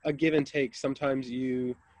a give and take. Sometimes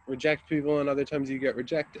you reject people and other times you get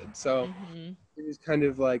rejected. So Mm-hmm. it was kind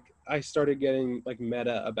of like I started getting like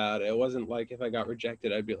meta about it. It wasn't like if I got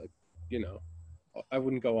rejected, I'd be like, you know, I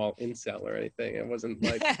wouldn't go all incel or anything. It wasn't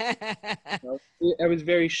like, I was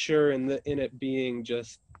very sure in it being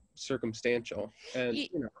just circumstantial. And, you,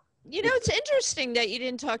 it, it's interesting that you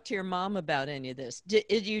didn't talk to your mom about any of this.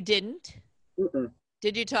 You didn't? mm-mm,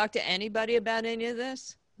 Did you talk to anybody about any of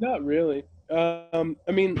this? not really. I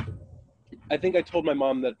mean, I think I told my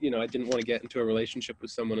mom that, I didn't want to get into a relationship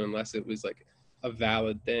with someone unless it was like a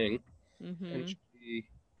valid thing. And Mm-hmm. she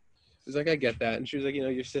was like, I get that. And she was like,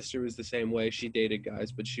 your sister was the same way. She dated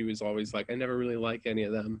guys, but she was always like, I never really like any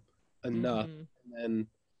of them enough. Mm-hmm.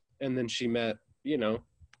 And then she met,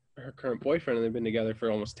 her current boyfriend, and they've been together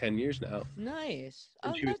for almost 10 years now. Nice.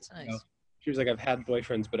 And Oh, that's nice. she was like, I've had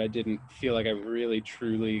boyfriends, but I didn't feel like I really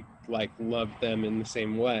truly like loved them in the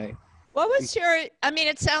same way. What And was I mean,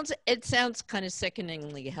 it sounds kind of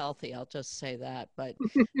sickeningly healthy, I'll just say that. But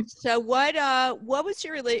so what was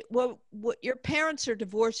what your parents are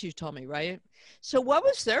divorced, you told me, right? So what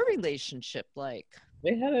was their relationship like?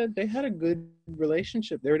 they had a good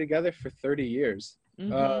relationship. They were together for 30 years.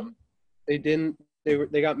 Mm-hmm. They didn't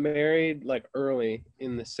they got married like early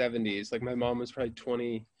in the 70s. Like my mom was probably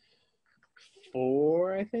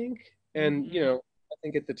 24, I think. And Mm-hmm. I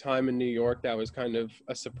think at the time in New York that was kind of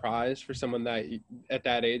a surprise for someone that at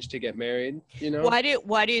that age to get married. Why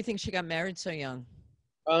do you think she got married so young?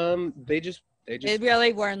 They just They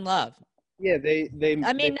really were in love. yeah,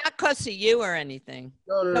 I mean, not because of you or anything.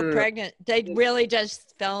 no, no, No no, no. pregnant. They really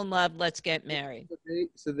just fell in love. Let's get married.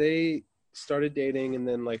 So they started dating, and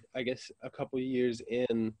then like I guess a couple of years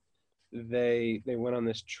in, they went on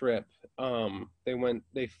this trip.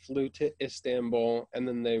 They flew to Istanbul, and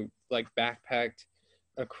then they like backpacked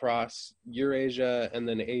across Eurasia and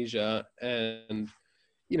then Asia, and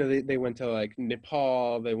they went to like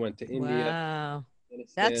Nepal, they went to India, Wow. That's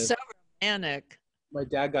Afghanistan. so romantic. My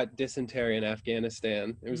dad got dysentery in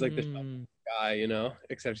Afghanistan. It was like the Mm. guy,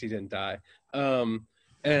 except he didn't die.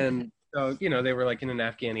 And so, they were like in an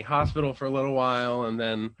Afghani hospital for a little while, and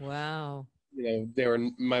then, Wow.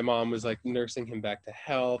 my mom was like nursing him back to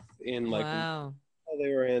health in like Wow. while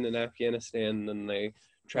they were in Afghanistan, and then they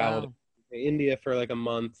traveled Wow. to India for like a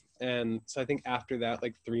month. And so I think after that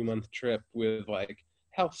like 3-month trip with like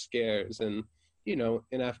health scares and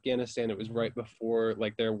in Afghanistan, it was right before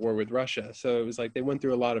like their war with Russia. So it was like they went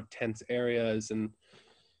through a lot of tense areas. And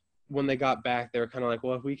when they got back, they were kind of like,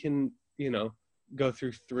 well, if we can, go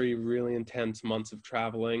through 3 really intense months of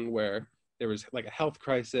traveling where there was like a health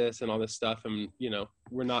crisis and all this stuff, and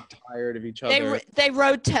we're not tired of each They other. they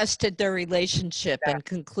road tested their relationship and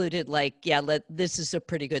concluded like, yeah, this is a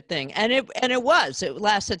pretty good thing, and it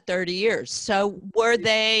lasted 30 years. So were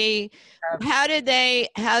they?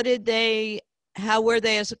 How were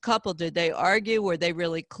they as a couple? Did they argue? Were they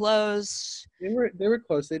really close? They were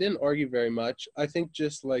close. They didn't argue very much. I think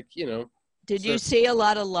just like Did you see a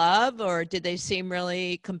lot of love, or did they seem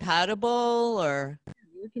really compatible, or?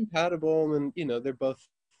 they're compatible, and they're both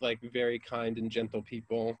like very kind and gentle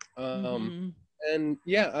people. Mm-hmm. And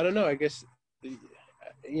yeah, I don't know. I guess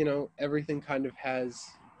everything kind of has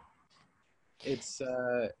its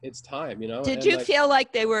time. Did and you like feel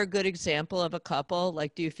like they were a good example of a couple?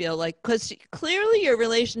 Like, do you feel like, because clearly your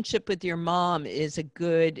relationship with your mom is a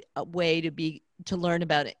good way to learn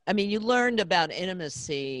about it. I mean, you learned about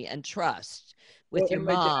intimacy and trust with your and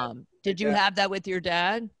mom. Did you have that with your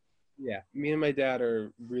dad? Yeah, me and my dad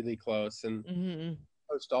are really close, and Mm-hmm.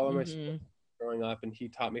 coached all of my Mm-hmm. sports growing up, and he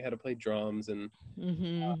taught me how to play drums. And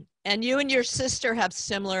Mm-hmm. And you and your sister have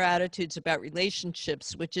similar attitudes about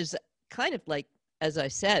relationships, which is kind of like, as I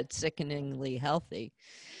said, sickeningly healthy,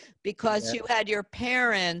 because you had your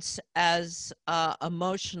parents as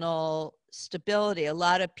emotional stability. A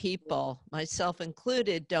lot of people, myself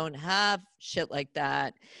included, don't have shit like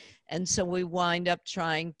that. And so we wind up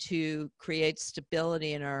trying to create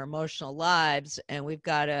stability in our emotional lives, and we've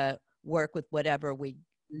got to work with whatever we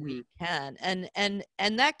can. And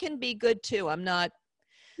that can be good too. I'm not,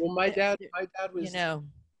 well, my dad you was know.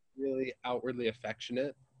 really outwardly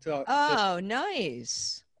affectionate to Oh,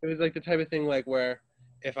 nice. it was like the type of thing like where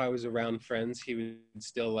if I was around friends, he would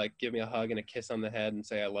still like give me a hug and a kiss on the head and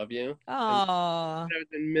say I love you. And Oh. when I was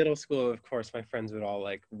in middle school, of course, my friends would all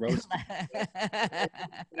like roast me.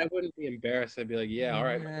 I wouldn't be embarrassed. I'd be like, yeah, all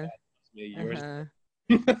right, my dad loves me, yours.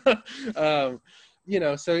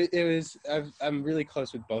 So it was. I'm really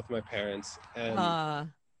close with both my parents, and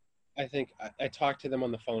I think I talk to them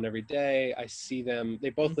on the phone every day. I see them.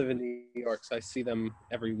 They both live in New York, so I see them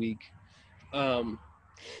every week.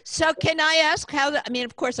 So can I ask I mean,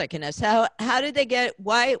 of course I can ask, how did they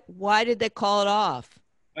why did they call it off?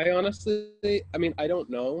 I honestly, I mean, I don't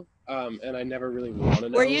know, and I never really want to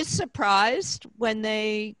Were know. you surprised when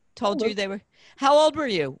they told you I they were, how old were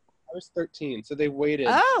you? was 13, so they waited.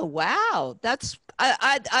 Oh, wow.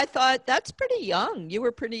 I thought that's pretty young. You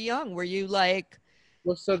were pretty young. Were you like,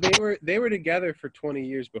 Well, so they were together for 20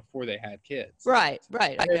 years before they had kids. right,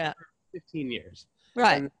 I Married got, for 15 years,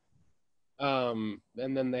 right.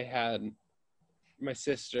 and then they had my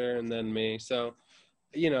sister and then me. So,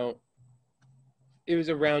 you know, it was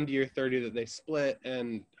around year 30 that they split,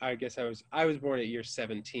 and I guess I was born at year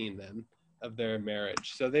 17 then of their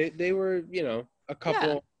marriage. So they were, a Yeah.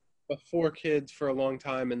 couple before kids for a long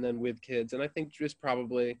time and then with kids. And I think just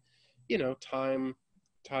probably,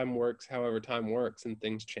 time works however time works, and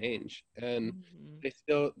things change. And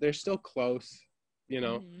Mm-hmm. they're still close, you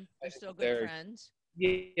know. Mm-hmm. I They're think still good they're friends.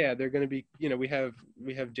 yeah, they're going to be, we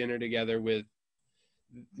have dinner together with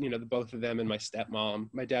the both of them and my stepmom.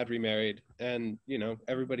 My dad remarried, and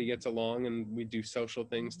everybody gets along, and we do social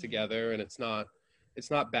things together, and it's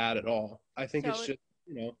not bad at all. I think So it's just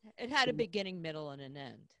it had a beginning, middle, and an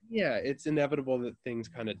end. yeah, it's inevitable that things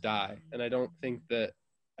kind of die, and I don't think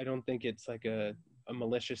it's like a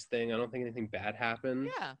malicious thing. I don't think anything bad happened.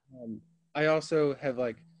 Yeah. I also have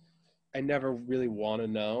like I never really want to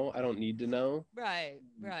know. I don't need to know. Right.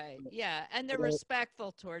 Yeah. And they're But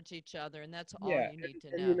respectful towards each other, and that's all yeah, you need to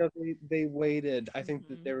and know. they waited. I think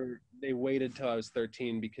that Mm-hmm. they waited till I was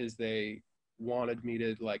 13 because they wanted me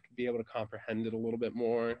to like be able to comprehend it a little bit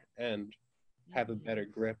more and have a better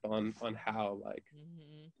grip on how like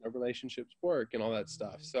Mm-hmm. relationships work and all that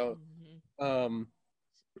stuff. So Mm-hmm. um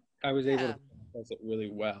I was able Yeah. to process it really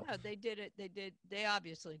well. No, they did it. They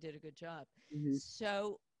obviously did a good job. Mm-hmm.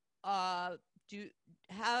 So, uh, do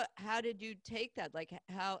how did you take that? Like,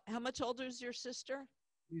 how much older is your sister?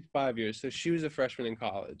 She's 5 years, so she was a freshman in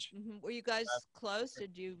college. Mm-hmm. Were you guys close?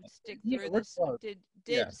 Did you stick Yeah, through we're this? close.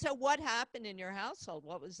 Yeah. So what happened in your household?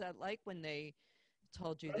 What was that like when they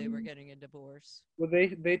told you they were getting a divorce? Well,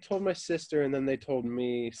 they told my sister, and then they told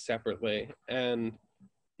me separately, and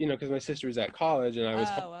because my sister was at college and I was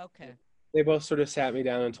home, Oh, okay. they both sort of sat me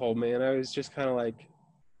down and told me, and I was just kind of like,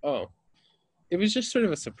 oh, it was just sort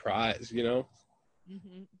of a surprise.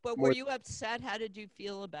 Mm-hmm. But were More, you upset? How did you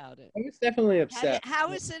feel about it? I was definitely upset. How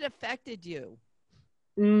has it affected you?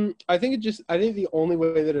 I think the only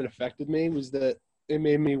way that it affected me was that it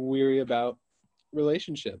made me weary about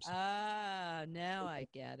relationships. Ah, now I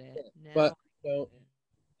get it. But Now I you know, get it.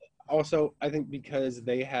 also, I think because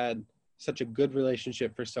they had such a good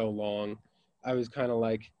relationship for so long, I was kind of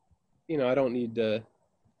like, I don't need to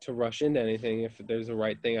rush into anything. If there's a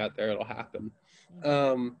right thing out there, it'll happen. Mhm.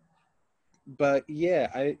 Um, but yeah,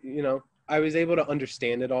 I was able to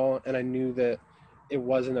understand it all, and I knew that it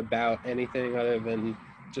wasn't about anything other than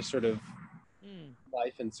just sort of Mm.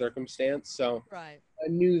 life and circumstance. So Right. I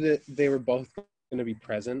knew that they were both going to be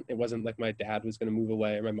present. It wasn't like my dad was going to move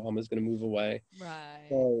away or my mom was going to move away. Right.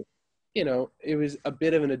 So, it was a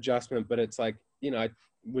bit of an adjustment, but it's like, I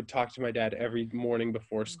would talk to my dad every morning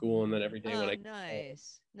before school and then every day when Oh, I came home,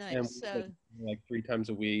 nice. and Nice. we did So like 3 times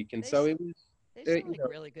a week. And they so s- it was, they it, sound like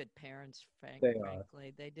really good parents, they are.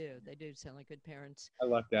 frankly. They do. They do sound like good parents. I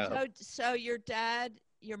lucked out. So your dad,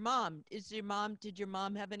 did your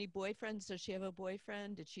mom have any boyfriends? Does she have a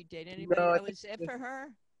boyfriend? Did she date anybody? No, I That think, was it for her?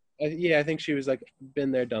 yeah, I think she was like,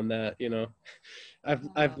 been there, done that.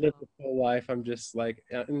 I've lived Oh, a full life. I'm just like,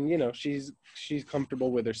 and she's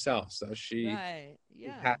comfortable with herself, so she's right.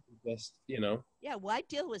 Yeah. happy just, Yeah, why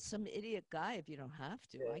deal with some idiot guy if you don't have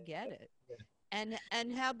to? I get it.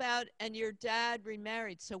 And how about and your dad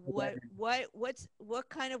remarried? So what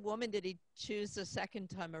kind of woman did he choose the second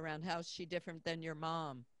time around? How's she different than your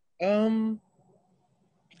mom? um,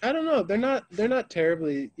 I don't know. They're not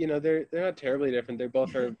terribly, they're not terribly different. They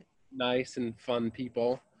both are nice and fun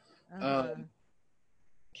people. Um, Uh-huh.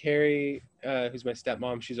 Carrie, who's my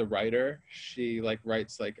stepmom, she's a writer. She like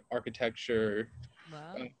writes like architecture,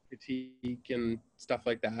 Well, critique and stuff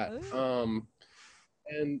like that. oh,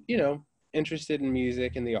 And interested in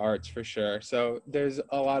music and the arts for sure. So there's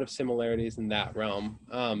a lot of similarities in that realm.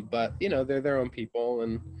 But they're their own people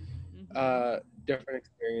and mm-hmm. uh, different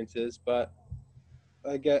experiences. But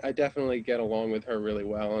I definitely get along with her really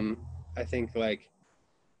well. And I think like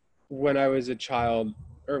when I was a child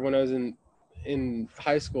or when I was in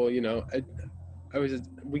high school, I was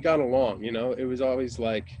we got along. It was always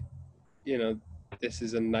like, you know, this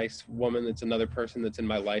is a nice woman. That's another person that's in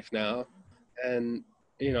my life now, and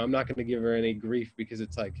I'm not going to give her any grief because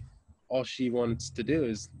it's like all she wants to do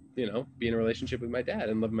is be in a relationship with my dad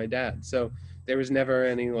and love my dad. So there was never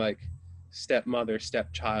any like stepmother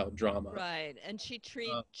stepchild drama. Right. And she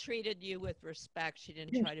Uh, treated you with respect. She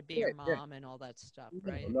didn't yeah, try to be your great. Yeah, mom and all that stuff,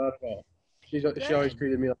 no, right? not at all. She always Good.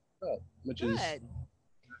 treated me like a child, which is Good.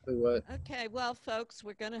 exactly what. Okay, well, folks,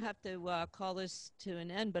 we're going to have to call this to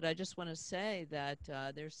an end, but I just want to say that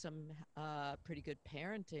there's some pretty good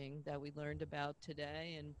parenting that we learned about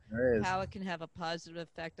today and There is. how it can have a positive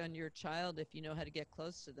effect on your child if you know how to get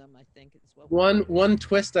close to them, I think is what we One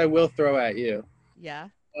twist I will throw at you. Yeah.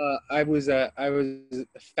 I was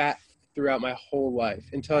fat throughout my whole life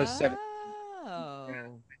until I was 17. Oh. I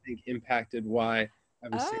think impacted why I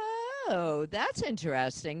was sick. Oh, that's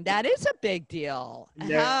interesting. That is a big deal.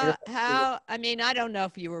 Never. I mean, I don't know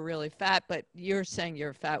if you were really fat, but you're saying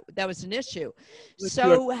you're fat. That was an issue. Was too.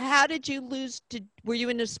 So, how did you lose were you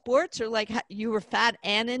into sports or like you were fat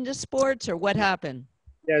and into sports or what happened?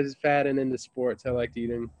 Yeah, I was fat and into sports. I liked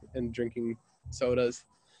eating and drinking sodas.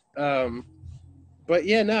 Um, but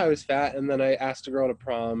yeah, no, I was fat, and then I asked a girl to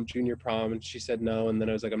prom, junior prom, and she said no, and then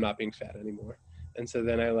I was like, I'm not being fat anymore. And so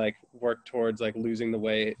then I like worked towards like losing the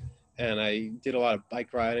weight, and I did a lot of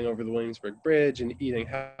bike riding over the Williamsburg Bridge and eating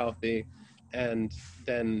healthy, and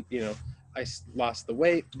then I lost the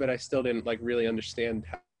weight, but I still didn't like really understand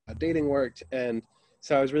how dating worked, and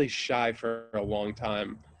so I was really shy for a long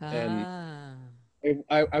time, and Ah.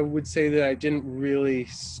 I would say that I didn't really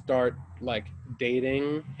start like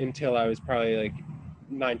dating until I was probably like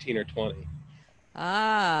 19 or 20.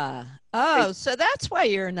 Ah. I Oh, so that's why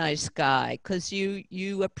you're a nice guy, because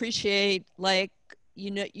you appreciate like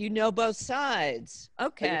you know both sides. I guess,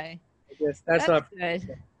 Okay. I guess that's That's not.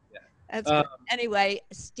 good. That's Yeah. good. Anyway,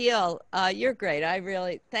 Steele, you're great. I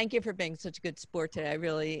really thank you for being such a good sport today. I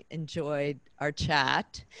really enjoyed our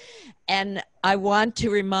chat. And I want to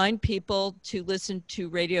remind people to listen to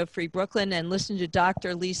Radio Free Brooklyn and listen to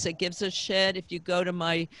Dr. Lisa Gives a Shit. If you go to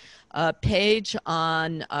my page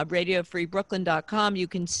on radiofreebrooklyn.com, you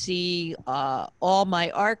can see all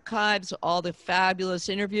my archives, all the fabulous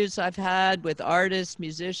interviews I've had with artists,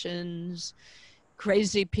 musicians,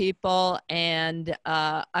 crazy people, and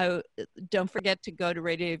I don't forget to go to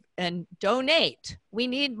radio and donate. We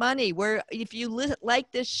need money. If you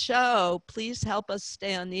like this show, please help us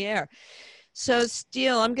stay on the air. So,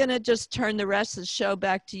 Steele, I'm going to just turn the rest of the show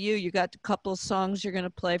back to you. You got a couple of songs you're going to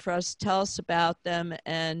play for us. Tell us about them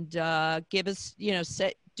and give us,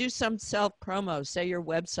 do some self promo, say your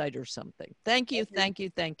website or something. Thank you, thank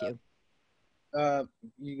you, thank you. Uh,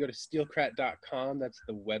 you go to steelcrat.com. That's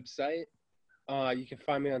the website. You can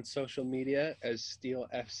find me on social media as Steel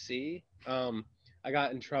FC. I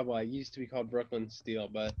got in trouble. I used to be called Brooklyn Steel,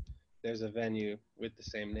 but there's a venue with the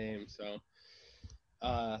same name. So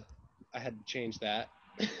I had to change that.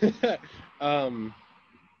 um,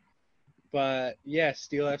 but yeah,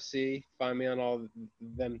 Steel FC. Find me on all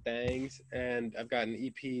them things, and I've got an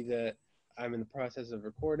EP that I'm in the process of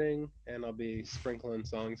recording, and I'll be sprinkling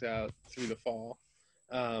songs out through the fall.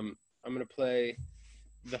 I'm gonna play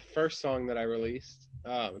the first song that I released.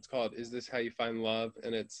 It's called "Is This How You Find Love,"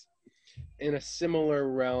 and it's in a similar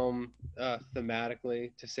realm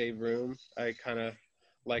thematically to Save Room. I kind of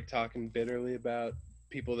like talking bitterly about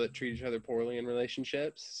people that treat each other poorly in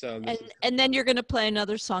relationships. So And this is and then you're going to play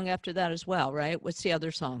another song after that as well, right? What's the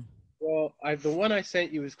other song? well, the one I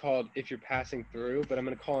sent you is called "If You're Passing Through," but I'm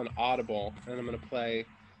gonna call an audible, and I'm gonna play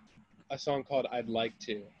a song called "I'd Like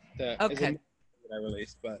To" that is a Okay. new song that I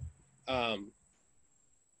released. But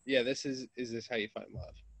yeah, this is this how you find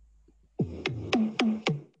love?